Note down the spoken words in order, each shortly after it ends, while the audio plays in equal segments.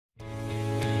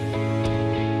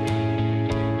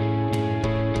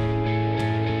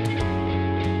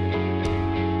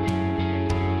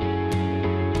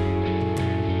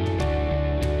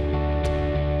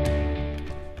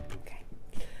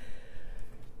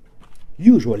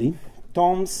Usually,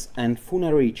 tombs and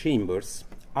funerary chambers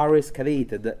are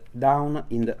excavated down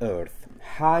in the earth,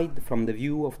 hid from the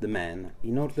view of the man,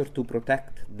 in order to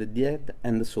protect the dead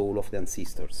and the soul of the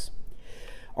ancestors.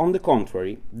 On the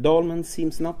contrary, Dolmens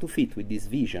seems not to fit with this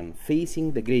vision.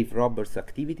 Facing the grave robbers'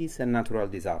 activities and natural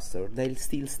disaster, they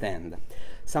still stand,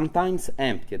 sometimes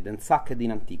emptied and sacked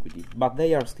in antiquity, but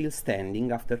they are still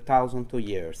standing after thousands of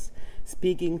years,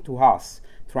 speaking to us,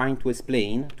 trying to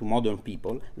explain to modern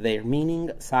people their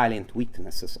meaning, silent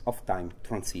witnesses of time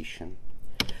transition.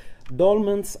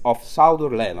 Dolmens of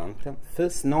Southern Levant,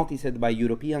 first noticed by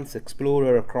European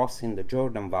explorers crossing the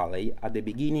Jordan Valley at the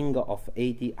beginning of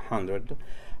 1800,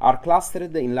 are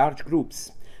clustered in large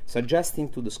groups, suggesting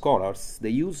to the scholars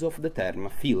the use of the term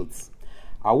fields,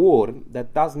 a word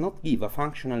that does not give a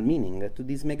functional meaning to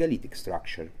this megalithic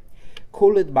structure.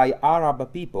 Called by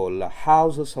Arab people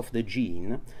houses of the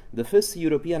Jinn, the first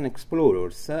European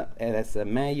explorers, as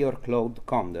Mayor Claude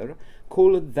Condor,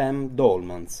 called them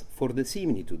dolmens for the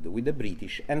similitude with the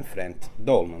British and French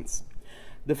dolmens.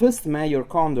 The first Mayor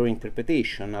Condor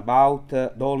interpretation about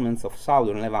dolmens of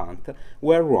Southern Levant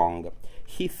were wrong.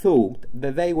 He thought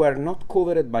that they were not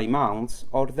covered by mounds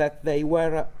or that they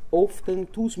were often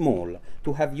too small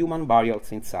to have human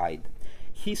burials inside.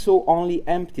 He saw only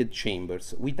emptied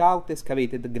chambers without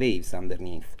excavated graves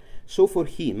underneath. So for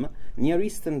him, Near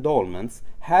Eastern dolmens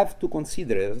have to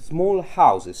consider small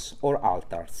houses or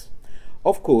altars.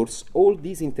 Of course, all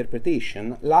this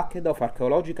interpretation lacked of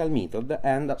archaeological method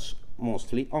and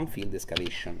mostly on field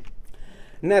excavation.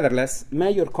 Nevertheless,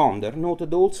 Mayor Condor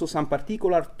noted also some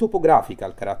particular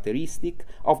topographical characteristic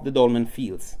of the dolmen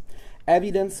fields,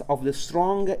 evidence of the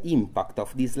strong impact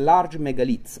of these large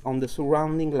megaliths on the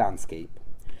surrounding landscape.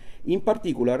 In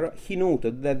particular, he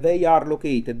noted that they are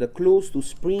located close to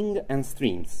springs and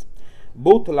streams,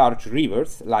 both large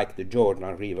rivers, like the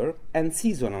Jordan River, and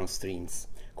seasonal streams,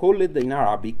 called in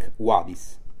Arabic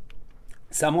wadis.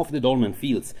 Some of the dolmen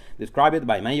fields described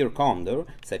by Mayor Condor,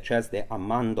 such as the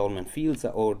Amman dolmen fields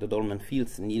or the dolmen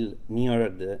fields near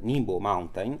the Nebo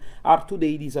mountain, are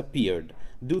today disappeared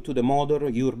due to the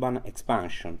modern urban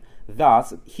expansion.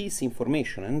 Thus, his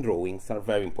information and drawings are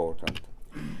very important.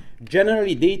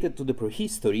 Generally dated to the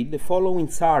prehistory, the following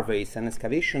surveys and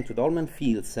excavation to dolmen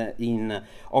fields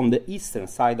on the eastern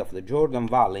side of the Jordan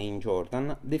Valley in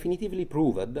Jordan definitively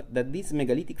proved that these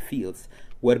megalithic fields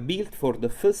were built for the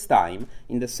first time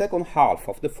in the second half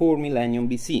of the 4th millennium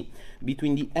BC,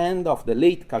 between the end of the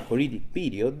Late Chalcolithic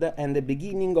Period and the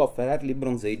beginning of early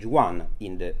Bronze Age I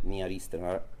in the Near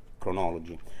Eastern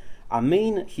chronology, a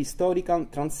main historical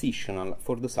transitional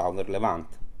for the Southern Levant.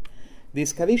 The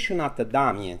excavation at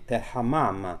Damiye, Tel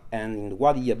Hammam, and in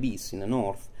Wadi Yabis in the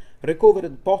north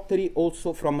recovered pottery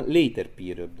also from later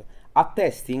period,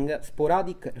 attesting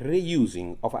sporadic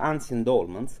reusing of ancient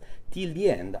dolmens till the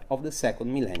end of the 2nd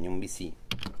millennium BC.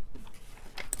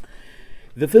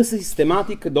 The first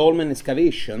systematic dolmen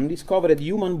excavation discovered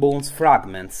human bones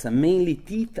fragments, mainly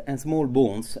teeth and small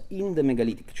bones, in the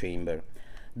megalithic chamber.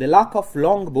 The lack of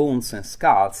long bones and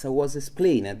skulls was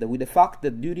explained with the fact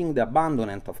that during the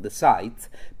abandonment of the site,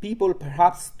 people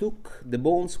perhaps took the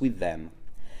bones with them.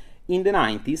 In the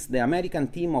 90s, the American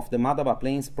team of the Mutawwaq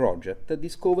Plains project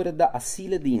discovered a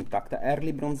sealed intact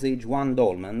early Bronze Age I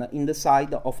dolmen in the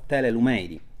side of Tel El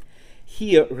Umeiri.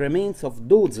 Here, remains of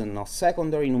dozens of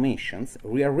secondary inhumations,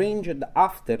 rearranged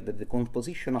after the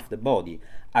decomposition of the body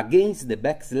against the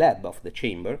back slab of the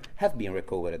chamber, have been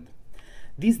recovered.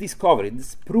 These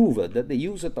discoveries proved the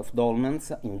use of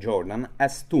dolmens in Jordan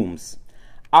as tombs,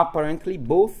 apparently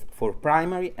both for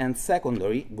primary and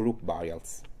secondary group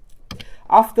burials.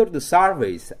 After the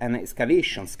surveys and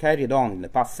excavations carried on in the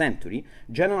past century,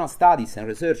 general studies and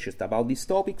researches about these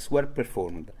topics were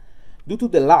performed. Due to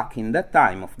the lack in that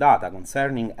time of data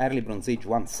concerning early Bronze Age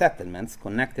I settlements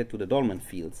connected to the dolmen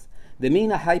fields, the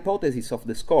main hypothesis of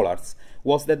the scholars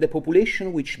was that the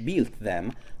population which built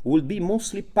them would be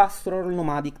mostly pastoral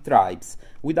nomadic tribes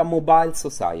with a mobile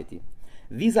society.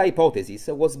 This hypothesis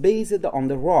was based on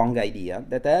the wrong idea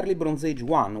that early Bronze Age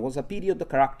I was a period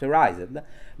characterized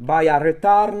by a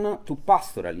return to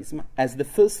pastoralism as the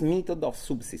first method of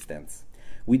subsistence,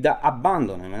 with the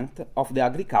abandonment of the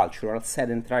agricultural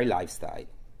sedentary lifestyle.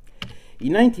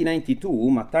 In 1992,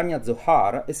 Matanya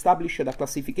Zohar established a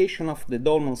classification of the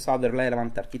dolmen Southern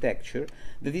Levant architecture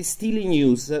that is still in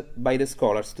use by the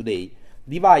scholars today,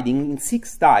 dividing in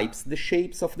 6 types the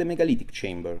shapes of the megalithic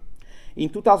chamber. In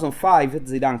 2005,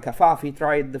 Zidan Kafafi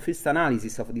tried the first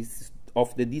analysis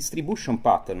of the distribution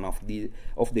pattern of the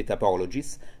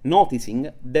typologies,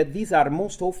 noticing that these are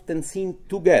most often seen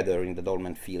together in the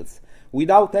dolmen fields,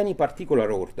 without any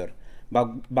particular order,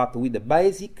 but with the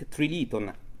basic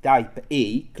trilaton type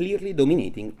A clearly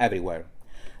dominating everywhere.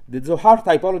 The Zohar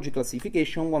typology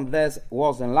classification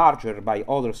was enlarged by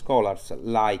other scholars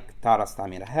like Taras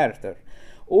Tamir Herter.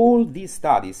 All these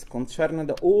studies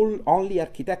concerned only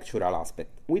architectural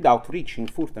aspects, without reaching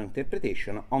further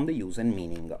interpretation on the use and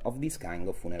meaning of this kind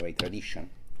of funerary tradition.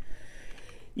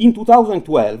 In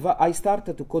 2012, I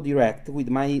started to co-direct with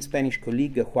my Spanish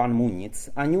colleague Juan Muñiz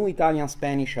a new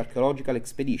Italian-Spanish archaeological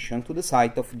expedition to the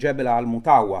site of Jebel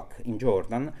al-Mutawwaq in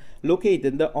Jordan,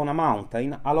 located on a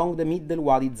mountain along the Middle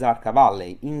Wadi Zarqa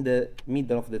Valley in the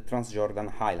middle of the Transjordan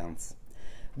Highlands.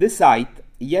 The site,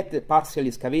 yet partially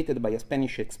excavated by a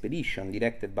Spanish expedition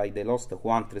directed by the lost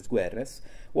Juan Tres Guerres,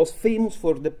 was famous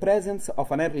for the presence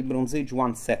of an early Bronze Age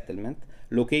I settlement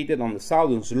located on the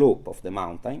southern slope of the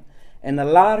mountain, and a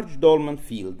large dolmen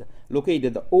field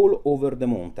located all over the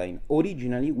mountain,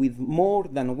 originally with more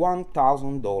than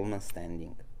 1,000 dolmens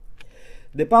standing.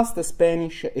 The past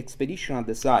Spanish expedition at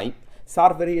the site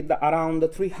surveyed around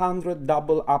 300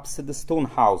 double-apsid stone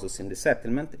houses in the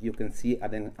settlement. You can see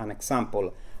an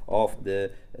example of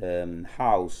the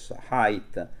house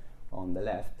height on the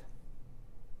left,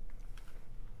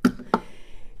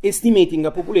 estimating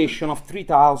a population of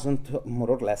 3,000 more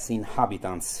or less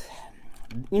inhabitants.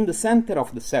 In the center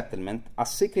of the settlement, a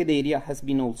sacred area has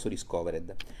been also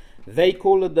discovered. They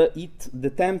called it the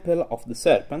Temple of the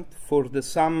Serpent for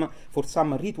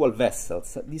some ritual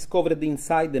vessels discovered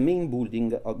inside the main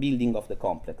building of the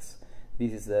complex.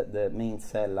 This is the main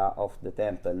cella of the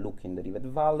temple looking the Rivet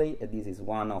Valley, and this is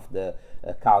one of the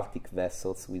cultic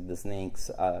vessels with the snakes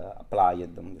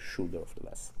applied on the shoulder of the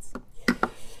vessels.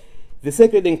 The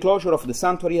sacred enclosure of the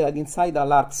sanctuary had inside a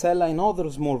large cella and other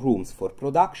small rooms for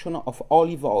production of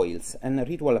olive oils and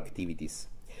ritual activities.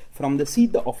 From the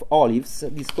seed of olives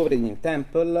discovered in the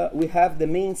temple, we have the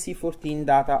main C14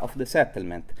 data of the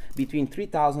settlement between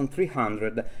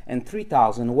 3,300 and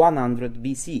 3,100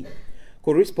 BC,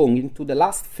 corresponding to the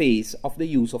last phase of the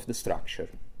use of the structure.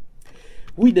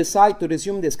 We decide to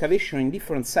resume the excavation in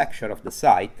different sections of the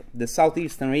site: the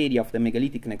southeastern area of the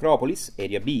megalithic necropolis,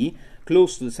 Area B,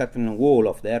 close to the southern wall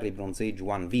of the early Bronze Age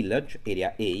I village,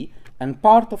 Area A, and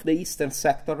part of the eastern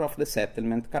sector of the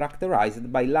settlement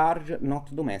characterized by large,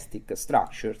 not domestic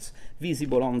structures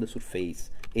visible on the surface,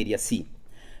 Area C.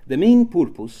 The main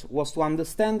purpose was to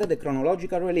understand the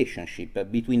chronological relationship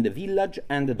between the village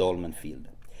and the dolmen field.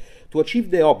 To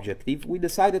achieve the objective, we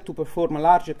decided to perform a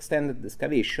large extended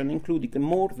excavation, including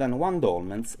more than 1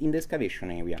 dolmens in the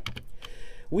excavation area.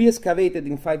 We excavated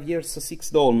in 5 years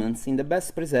 6 dolmens in the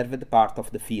best preserved part of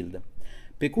the field.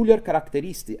 Peculiar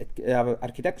characteristic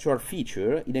architectural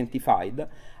feature identified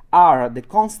are the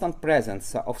constant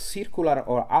presence of circular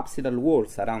or apsidal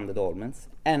walls around the dolmens,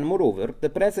 and moreover the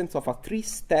presence of a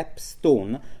 3-step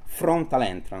stone frontal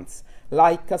entrance,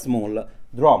 like a small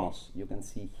dromos. You can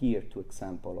see here 2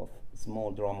 examples of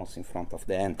small dromos in front of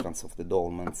the entrance of the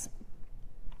dolmens.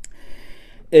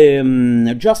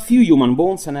 Just few human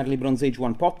bones and early Bronze Age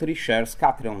I pottery shards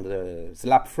scattered on the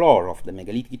slab floor of the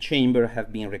megalithic chamber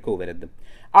have been recovered.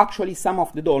 Actually, some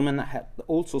of the dolmen have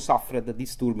also suffered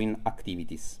disturbing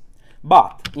activities.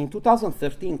 But in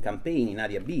 2013 campaign in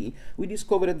Area B, we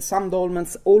discovered some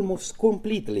dolmens almost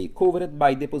completely covered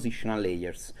by depositional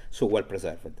layers, so well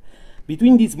preserved.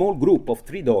 Between this small group of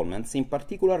 3 dolmens, in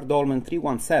particular dolmen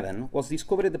 317 was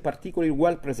discovered particularly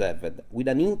well preserved, with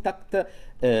an intact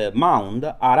mound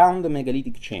around the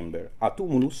megalithic chamber, a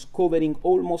tumulus covering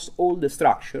almost all the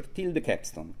structure till the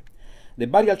capstone. The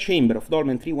burial chamber of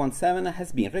dolmen 317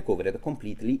 has been recovered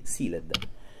completely sealed.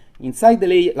 Inside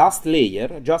the last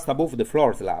layer, just above the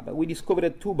floor slab, we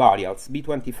discovered 2 burials,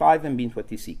 B25 and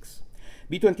B26.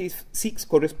 B26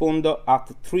 correspond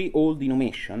at 3 old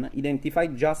inhumation,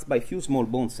 identified just by few small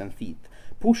bones and feet,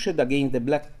 pushed against the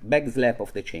back slab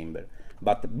of the chamber.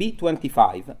 But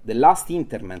B25, the last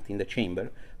interment in the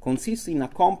chamber, consists in a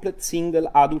complete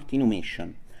single adult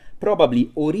inhumation,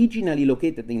 probably originally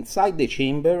located inside the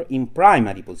chamber in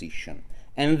primary position,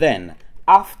 and then,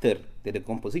 after the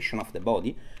decomposition of the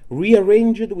body,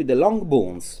 rearranged with the long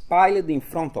bones piled in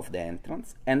front of the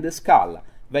entrance and the skull,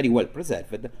 very well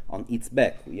preserved, on its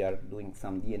back. We are doing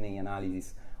some DNA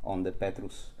analysis on the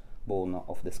petrous bone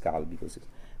of the skull because it's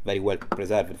very well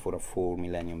preserved for a 4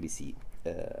 millennium BC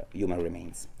human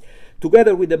remains.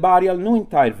 Together with the burial, no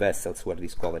entire vessels were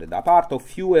discovered, apart of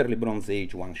few early Bronze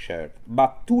Age I shards,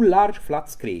 but 2 large flat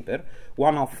scrapers,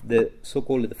 one of the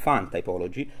so-called fan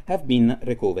typology, have been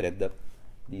recovered.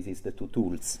 This is the 2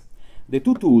 tools. The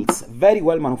two tools, very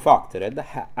well manufactured,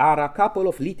 are a couple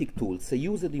of lithic tools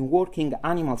used in working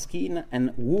animal skin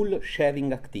and wool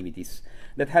shaving activities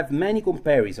that have many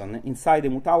comparisons inside the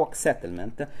Mutawwaq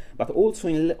settlement, but also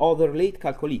in other late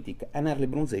Chalcolithic and early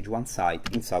Bronze Age one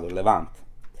site in Southern Levant.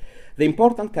 The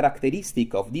important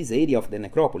characteristic of this area of the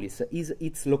necropolis is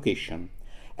its location,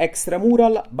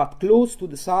 extramural but close to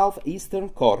the southeastern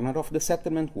corner of the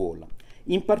settlement wall.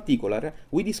 In particular,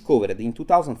 we discovered in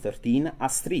 2013 a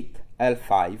street,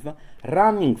 L5,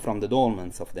 running from the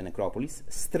dolmens of the necropolis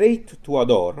straight to a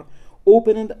door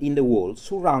opened in the wall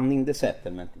surrounding the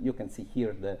settlement. You can see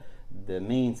here the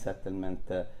main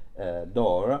settlement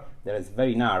door. That is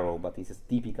very narrow, but it is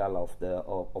typical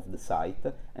of the site.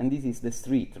 And this is the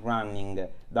street running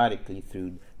directly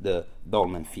through the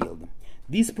dolmen field.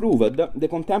 This proved the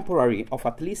contemporary of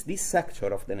at least this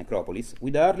sector of the necropolis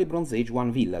with the early Bronze Age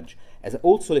one village, as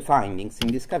also the findings in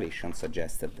the excavation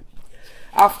suggested.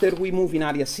 After we move in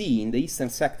Area C, in the eastern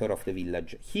sector of the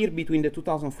village, here between the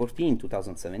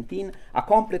 2014-2017, a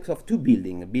complex of two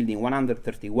buildings, Building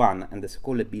 131 and the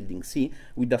so-called Building C,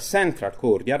 with a central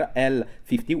courtyard,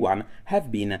 L51,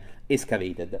 have been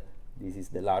excavated. This is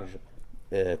the large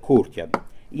courtyard.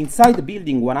 Inside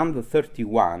Building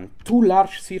 131, two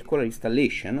large circular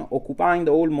installations, occupying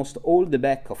almost all the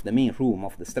back of the main room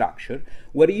of the structure,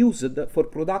 were used for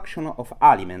production of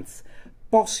aliments,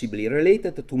 possibly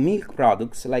related to milk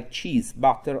products like cheese,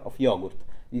 butter, or yogurt.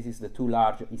 This is the two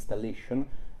large installations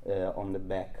on the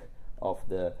back of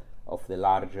the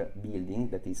large building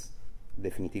that is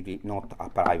definitively not a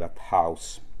private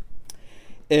house.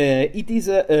 It is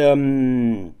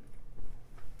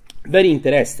very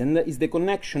interesting is the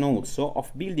connection also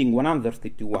of Building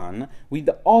 131 with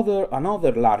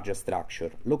another larger structure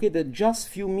located just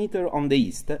few meters on the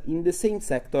east in the same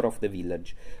sector of the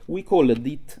village. We called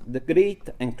it the Great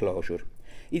Enclosure.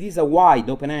 It is a wide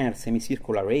open-air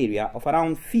semicircular area of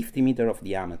around 50 meters of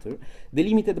diameter,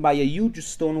 delimited by a huge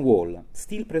stone wall,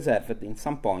 still preserved in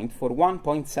some point for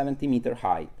 1.70 meter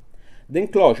height. The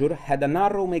enclosure had a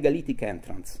narrow megalithic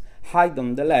entrance, height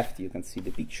on the left, you can see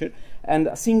the picture, and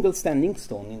a single standing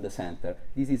stone in the center.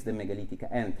 This is the megalithic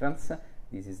entrance.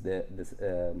 This is the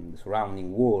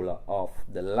surrounding wall of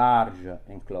the large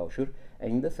enclosure,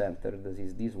 and in the center this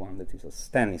is this one that is a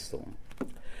standing stone.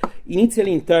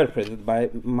 Initially interpreted by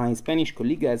my Spanish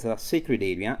colleague as a sacred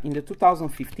area, in the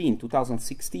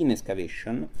 2015-2016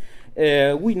 excavation,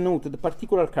 we noted the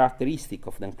particular characteristic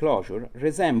of the enclosure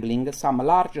resembling some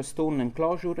large stone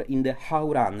enclosure in the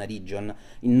Hauran region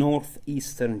in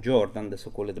northeastern Jordan, the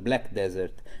so-called Black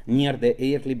Desert, near the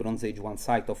early Bronze Age one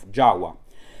site of Jawa,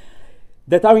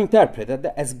 that are interpreted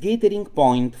as gathering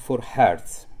point for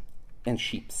herds and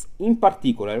ships. In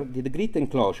particular, the great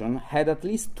enclosure had at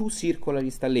least two circular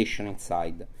installations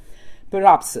inside,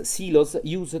 perhaps silos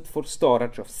used for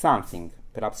storage of something,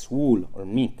 perhaps wool or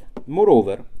meat.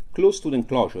 Moreover, close to the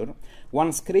enclosure,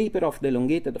 one scraper of the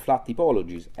elongated flat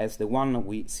typologies, as the one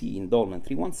we see in Dolmen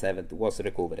 317, was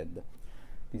recovered.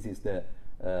 This is the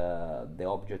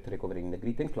object recovered in the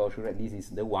great enclosure, and this is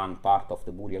the one part of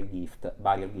the burial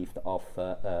gift of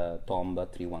Tomb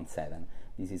 317.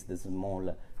 This is the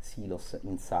small silos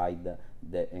inside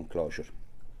the enclosure.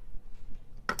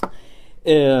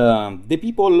 The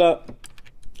people,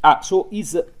 so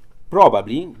is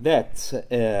probably that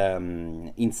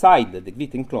inside the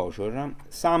great enclosure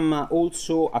some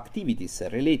also activities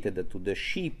related to the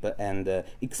sheep and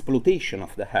exploitation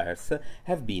of the herds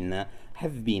have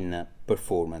been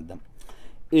performed.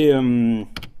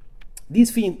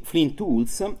 These flint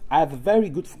tools have very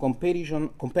good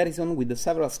comparison with the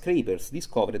several scrapers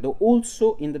discovered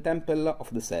also in the Temple of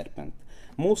the Serpent,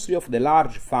 mostly of the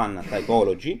large fan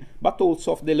typology, but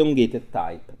also of the elongated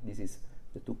type. This is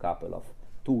the two couple of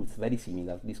tools very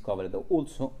similar discovered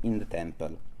also in the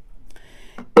temple.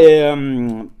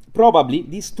 Probably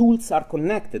these tools are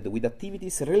connected with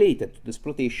activities related to the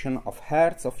exploitation of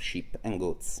herds of sheep and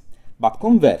goats. But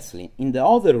conversely, in the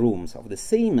other rooms of the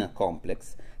same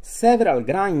complex, several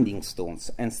grinding stones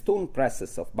and stone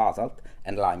presses of basalt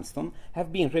and limestone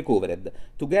have been recovered,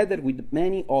 together with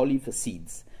many olive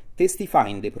seeds,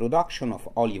 testifying the production of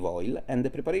olive oil and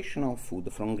the preparation of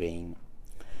food from grain.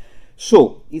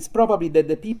 So, it's probably that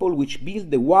the people which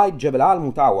build the wide Jebel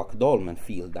al-Mutawwaq dolmen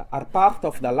field are part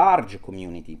of the large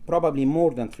community, probably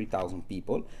more than 3,000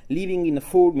 people, living in a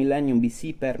 4 millennium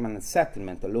BC permanent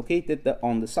settlement located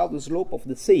on the southern slope of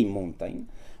the same mountain,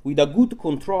 with a good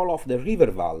control of the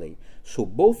river valley, so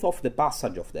both of the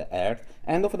passage of the earth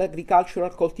and of the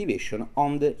agricultural cultivation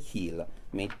on the hill,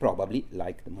 made probably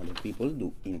like the modern people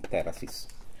do in terraces.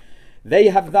 They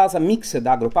have thus a mixed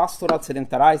agro-pastoral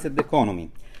sedentarized economy,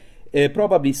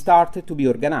 probably started to be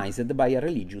organized by a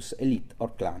religious elite or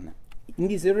clan. In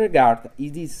this regard,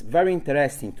 it is very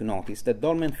interesting to notice that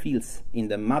dolmen fields in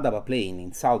the Madaba plain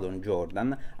in southern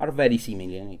Jordan are very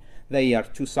similar. They are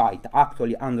two sites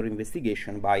actually under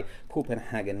investigation by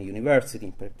Copenhagen University,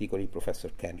 in particular Professor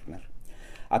Kerner.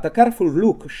 At a careful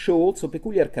look show also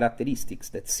peculiar characteristics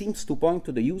that seems to point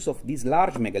to the use of this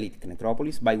large megalithic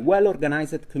necropolis by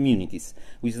well-organized communities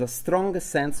with a strong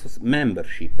sense of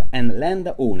membership and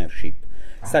land ownership,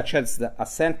 such as a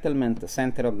settlement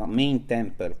centered on the main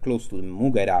temple close to the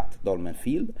Mugairat dolmen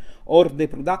field, or the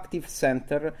productive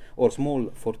center or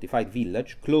small fortified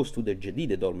village close to the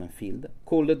Jedide dolmen field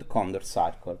called Condor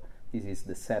Circle. This is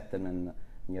the settlement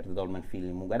near the dolmen field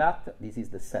in Mugairat. This is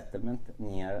the settlement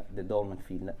near the dolmen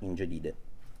field in Jedide.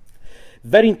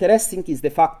 Very interesting is the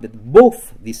fact that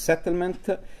both these settlements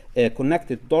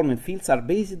connected to dolmen fields are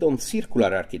based on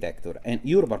circular architecture and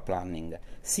urban planning,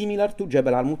 similar to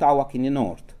Jebel al-Mutawwaq in the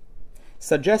north,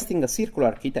 suggesting a circular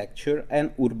architecture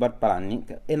and urban planning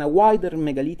and a wider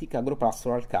megalithic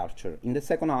agropastoral culture in the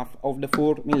second half of the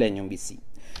 4th millennium BC.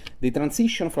 The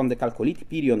transition from the Chalcolithic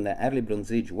period and the early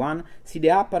Bronze Age one see the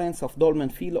appearance of dolmen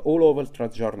field all over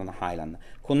Transjordan Highlands,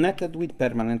 connected with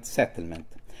permanent settlement.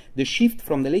 The shift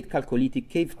from the late Chalcolithic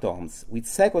cave tombs, with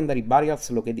secondary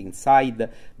burials located inside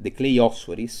the clay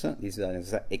ossuaries, this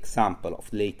is an example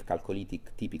of late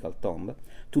Chalcolithic typical tomb,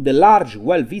 to the large,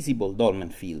 well-visible dolmen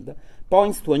field,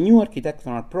 points to a new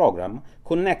architectural program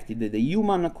connected the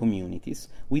human communities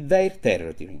with their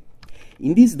territory.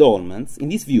 In this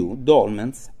view,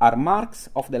 dolmens are marks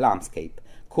of the landscape,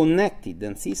 connected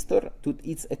and sister to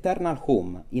its eternal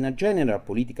home in a general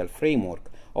political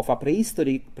framework of a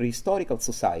prehistorical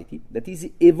society that is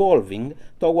evolving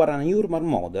toward an urban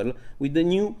model with the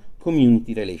new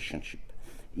community relationship.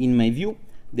 In my view,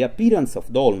 the appearance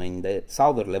of dolmen in the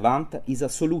Southern Levant is a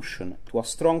solution to a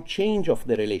strong change of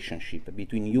the relationship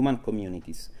between human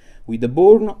communities, with the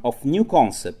born of new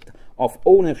concept of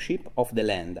ownership of the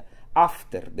land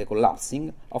after the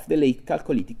collapsing of the late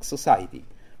Chalcolithic society.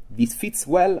 This fits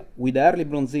well with the early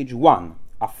Bronze Age one,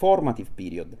 a formative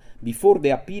period before the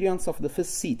appearance of the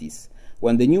first cities,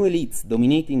 when the new elites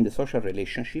dominating the social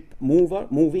relationship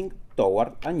moving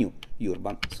toward a new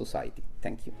urban society.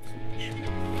 Thank you so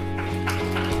much.